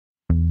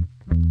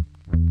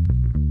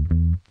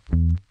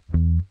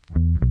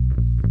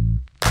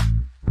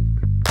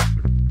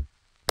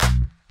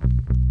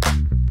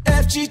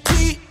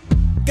FGT,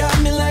 got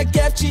me like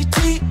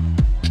FGT.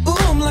 Ooh,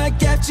 I'm like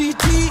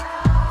FGT.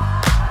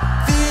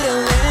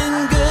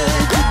 Feeling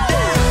good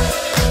today.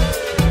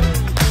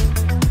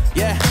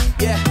 Yeah,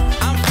 yeah,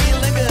 I'm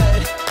feeling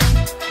good.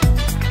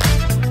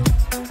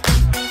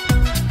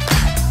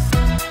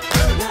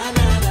 Na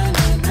na na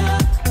na na,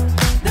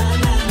 na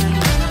na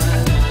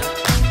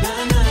na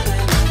na,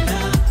 na.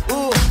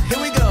 Ooh, here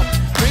we go.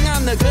 Bring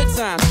on the good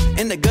times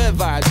and the good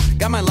vibes.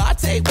 Got my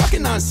latte,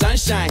 walking on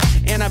sunshine,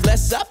 and I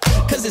bless up,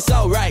 cause it's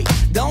alright.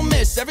 Don't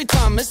miss, every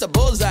time it's a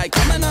bullseye.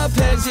 Coming up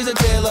heads, he's a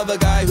tale of a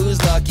guy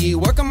who's lucky.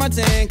 Work on my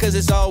tan, cause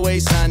it's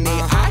always sunny.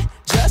 I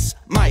just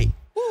might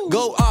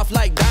go off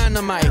like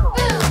dynamite.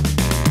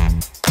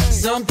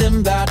 Something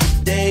about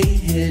today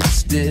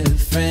hits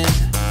different.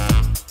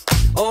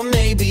 Or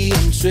maybe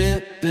I'm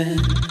tripping.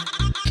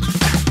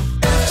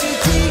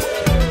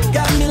 FGT,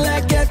 got me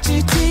like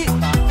FGT.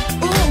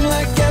 Ooh, I'm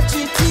like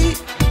FGT.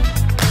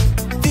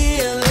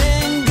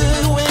 Feeling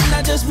good when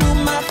I just move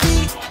my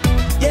feet.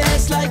 Yeah,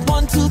 it's like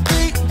 1, 2,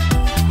 3.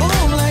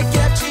 Boom, like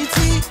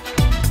FGT.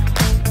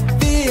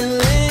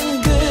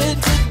 Feeling good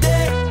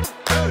today.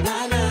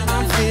 Nah, nah,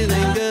 I'm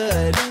feeling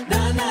good.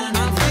 Nah, nah,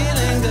 I'm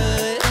feeling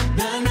good.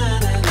 Nah, nah,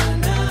 nah, nah,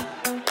 nah.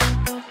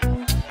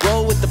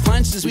 Roll with the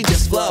punches, we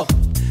just flow.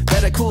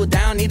 Better cool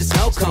down, need a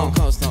snow cone.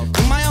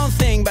 Do my own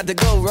thing, about to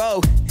go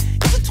rogue.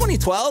 Is it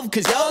 2012?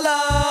 Cause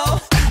YOLO.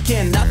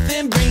 Can't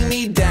nothing bring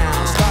me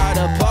down. Start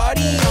a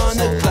party on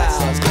the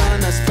clouds.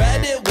 Gonna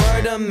spread it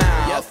word of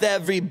mouth.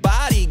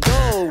 Everybody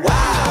go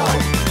wow.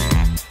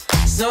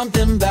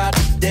 Something about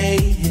today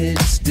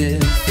hits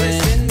different.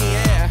 It's in the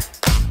air.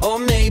 Or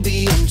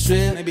maybe I'm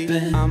tripping.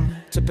 Maybe I'm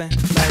tripping.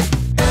 Like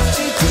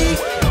FGT,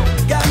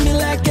 got me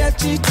like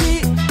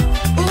FGT.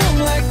 Ooh, I'm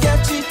like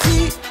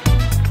FGT.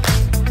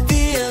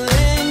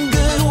 Feeling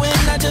good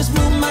when I just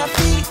move my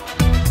feet.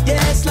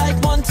 Yeah, it's like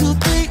 1, 2,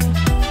 3.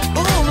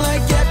 Ooh, I'm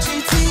like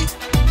FGT.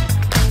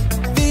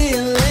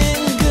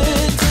 Feeling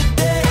good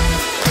today.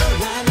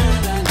 Na na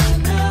na na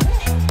na,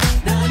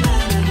 na na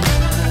na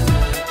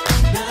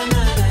na, na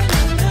na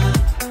na na.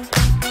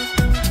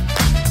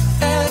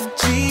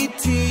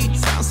 FGT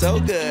sounds so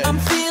good. I'm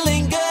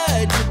feeling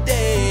good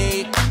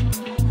today.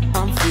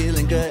 I'm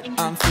feeling good.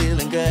 I'm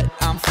feeling good.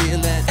 I'm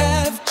feeling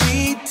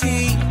FGT.